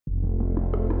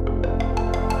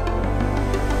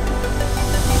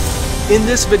In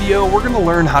this video, we're going to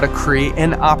learn how to create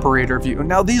an operator view.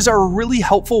 Now, these are really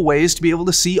helpful ways to be able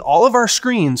to see all of our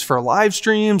screens for live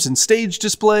streams and stage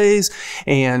displays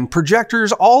and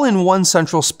projectors all in one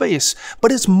central space.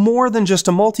 But it's more than just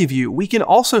a multi-view. We can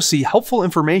also see helpful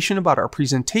information about our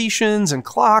presentations and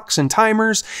clocks and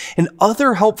timers and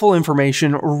other helpful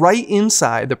information right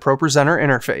inside the ProPresenter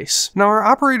interface. Now, our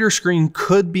operator screen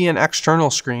could be an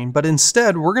external screen, but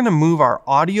instead we're going to move our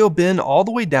audio bin all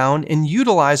the way down and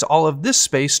utilize all of this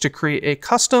space to create a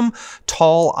custom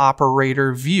tall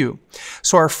operator view.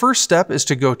 So our first step is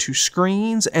to go to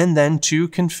Screens and then to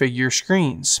Configure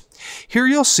Screens. Here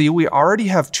you'll see we already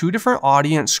have two different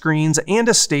audience screens and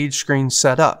a stage screen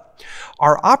set up.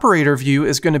 Our operator view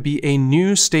is going to be a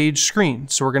new stage screen.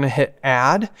 So we're going to hit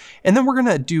Add, and then we're going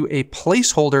to do a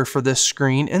placeholder for this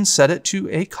screen and set it to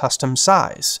a custom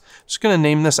size. Just going to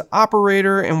name this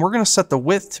operator, and we're going to set the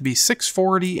width to be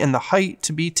 640 and the height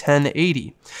to be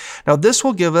 1080. Now this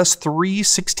will give us three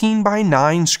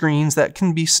 16:9 screens that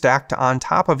can be stacked on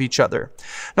top of each other.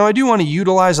 Now I do want to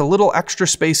utilize a little extra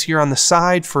space here on the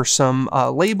side for some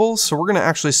labels, so we're going to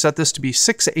actually set this to be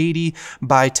 680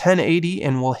 by 1080,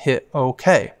 and we'll hit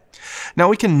OK. Now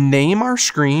we can name our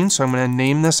screen, so I'm going to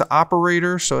name this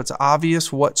operator so it's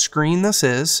obvious what screen this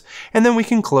is, and then we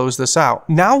can close this out.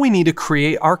 Now we need to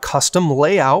create our custom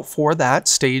layout for that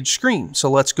stage screen. So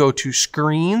let's go to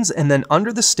Screens, and then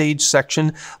under the Stage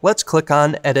section, let's click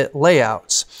on Edit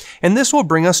Layouts. And this will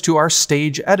bring us to our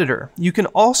stage editor. You can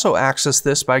also access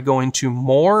this by going to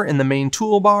More in the main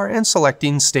toolbar and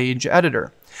selecting Stage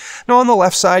Editor. Now on the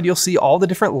left side, you'll see all the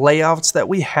different layouts that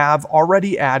we have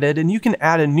already added, and you can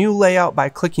add a new layout by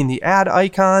clicking the Add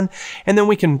icon, and then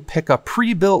we can pick a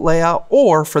pre-built layout,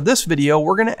 or for this video,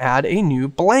 we're going to add a new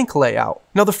blank layout.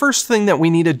 Now the first thing that we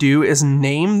need to do is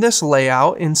name this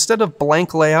layout. Instead of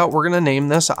blank layout, we're going to name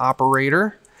this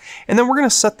operator. And then we're going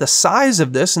to set the size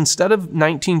of this. Instead of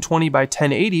 1920 by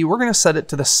 1080, we're going to set it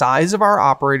to the size of our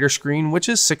operator screen, which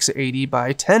is 680 by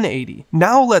 1080.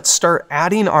 Now let's start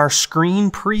adding our screen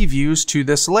previews to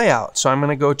this layout. So I'm going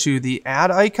to go to the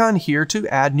Add icon here to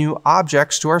add new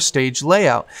objects to our stage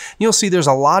layout. You'll see there's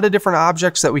a lot of different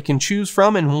objects that we can choose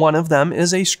from, and one of them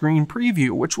is a screen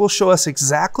preview, which will show us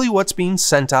exactly what's being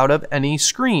sent out of any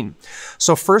screen.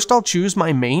 So first I'll choose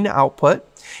my main output.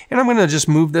 And I'm going to just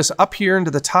move this up here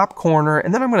into the top corner,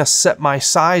 and then I'm going to set my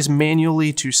size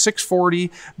manually to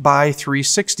 640 by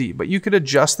 360, but you could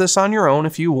adjust this on your own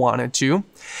if you wanted to.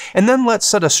 And then let's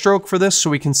set a stroke for this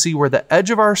so we can see where the edge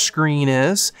of our screen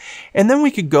is, and then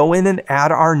we could go in and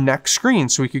add our next screen.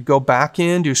 So we could go back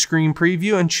in, do Screen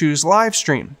Preview, and choose Live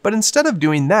Stream. But instead of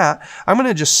doing that, I'm going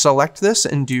to just select this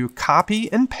and do Copy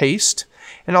and Paste.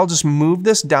 And I'll just move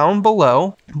this down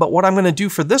below. But what I'm going to do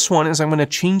for this one is I'm going to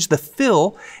change the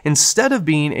fill. Instead of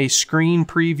being a screen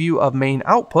preview of main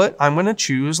output, I'm going to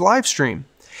choose live stream.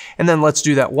 And then let's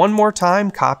do that one more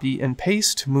time. Copy and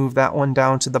paste, move that one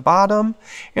down to the bottom.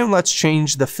 And let's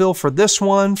change the fill for this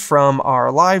one from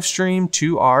our live stream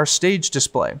to our stage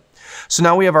display. So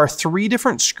now we have our three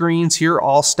different screens here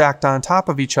all stacked on top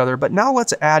of each other, but now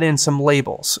let's add in some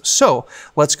labels. So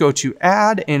let's go to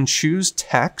Add and choose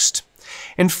Text.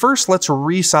 And first, let's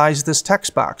resize this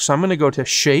text box. So I'm going to go to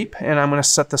Shape, and I'm going to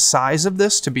set the size of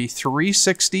this to be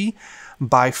 360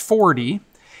 by 40.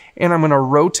 And I'm going to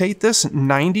rotate this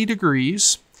 90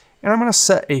 degrees. And I'm going to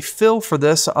set a fill for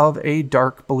this of a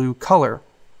dark blue color.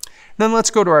 Then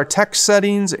let's go to our text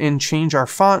settings and change our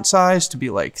font size to be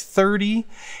like 30.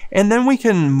 And then we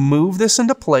can move this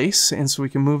into place. And so we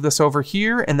can move this over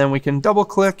here, and then we can double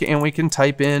click and we can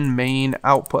type in main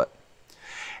output.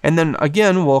 And then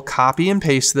again, we'll copy and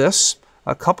paste this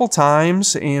a couple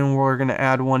times, and we're going to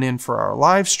add one in for our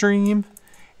live stream.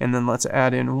 And then let's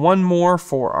add in one more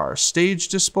for our stage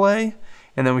display.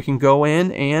 And then we can go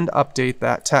in and update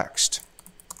that text.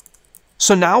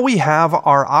 So now we have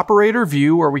our operator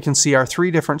view where we can see our three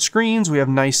different screens. We have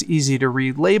nice, easy to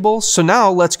read labels. So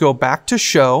now let's go back to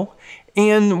Show.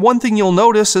 And one thing you'll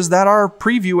notice is that our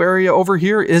preview area over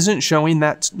here isn't showing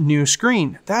that new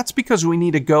screen. That's because we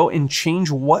need to go and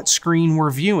change what screen we're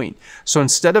viewing. So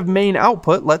instead of main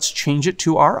output, let's change it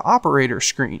to our operator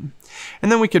screen.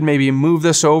 And then we could maybe move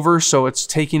this over so it's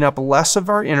taking up less of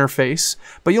our interface.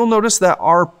 But you'll notice that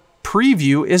our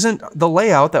preview isn't the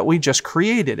layout that we just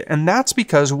created. And that's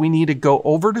because we need to go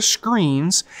over to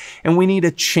screens and we need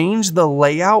to change the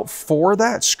layout for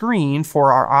that screen,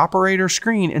 for our operator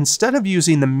screen. Instead of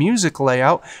using the music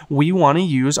layout, we want to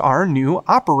use our new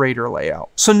operator layout.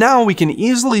 So now we can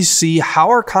easily see how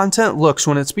our content looks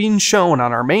when it's being shown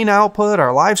on our main output,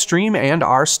 our live stream, and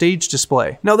our stage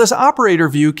display. Now this operator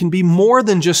view can be more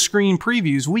than just screen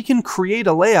previews. We can create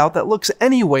a layout that looks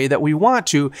any way that we want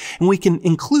to, and we can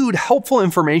include helpful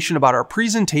information about our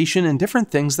presentation and different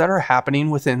things that are happening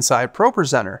within inside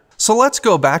ProPresenter. So let's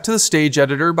go back to the stage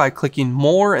editor by clicking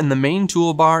More in the main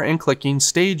toolbar and clicking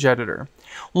Stage Editor.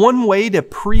 One way to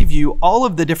preview all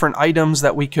of the different items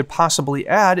that we could possibly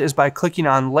add is by clicking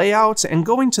on Layouts and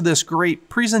going to this great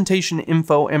Presentation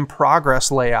Info and Progress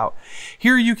layout.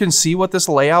 Here you can see what this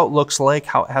layout looks like,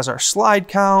 how it has our slide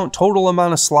count, total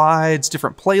amount of slides,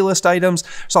 different playlist items.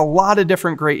 There's a lot of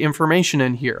different great information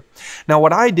in here. Now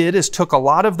what I did is took a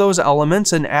lot of those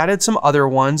elements and added some other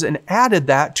ones and added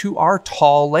that to our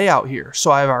tall layout here.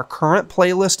 So I have our current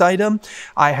playlist item,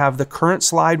 I have the current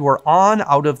slide we're on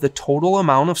out of the total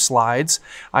amount of slides.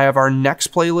 I have our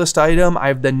next playlist item. I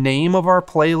have the name of our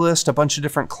playlist, a bunch of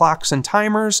different clocks and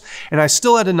timers, and I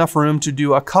still had enough room to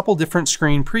do a couple different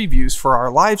screen previews for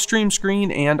our live stream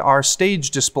screen and our stage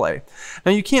display.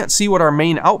 Now you can't see what our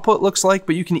main output looks like,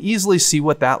 but you can easily see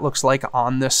what that looks like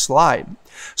on this slide.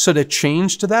 So to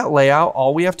change to that layout,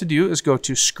 all we have to do is go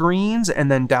to Screens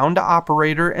and then down to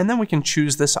Operator, and then we can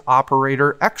choose this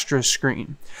Operator Extra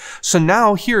screen. So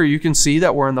now here you can see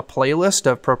that we're in the playlist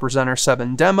of ProPresenter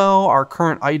 7 Demo. Our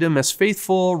current item is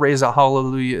Faithful, Raise a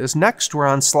Hallelujah is next. We're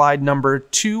on slide number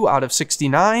 2 out of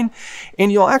 69,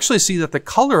 and you'll actually see that the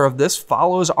color of this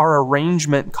follows our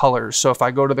arrangement colors. So if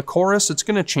I go to the chorus, it's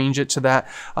going to change it to that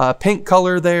pink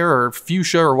color there, or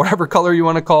fuchsia, or whatever color you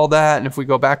want to call that. And if we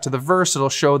go back to the verse, it'll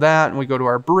show that, and we go to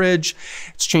our bridge,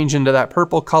 it's changing to that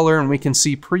purple color, and we can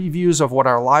see previews of what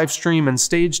our live stream and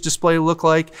stage display look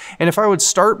like. And if I would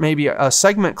start maybe a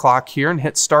segment clock here and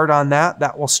hit start on that,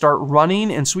 that will start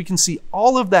running, and so we can see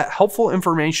all of that helpful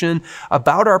information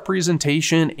about our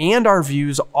presentation and our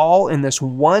views all in this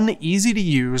one easy to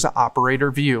use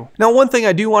operator view. Now one thing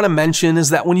I do want to mention is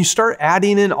that when you start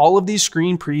adding in all of these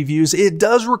screen previews, it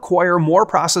does require more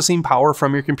processing power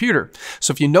from your computer.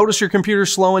 So if you notice your computer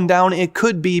slowing down, it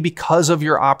could be because of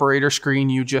your operator screen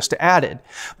you just added.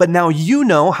 But now you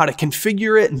know how to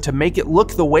configure it and to make it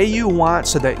look the way you want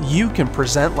so that you can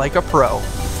present like a pro.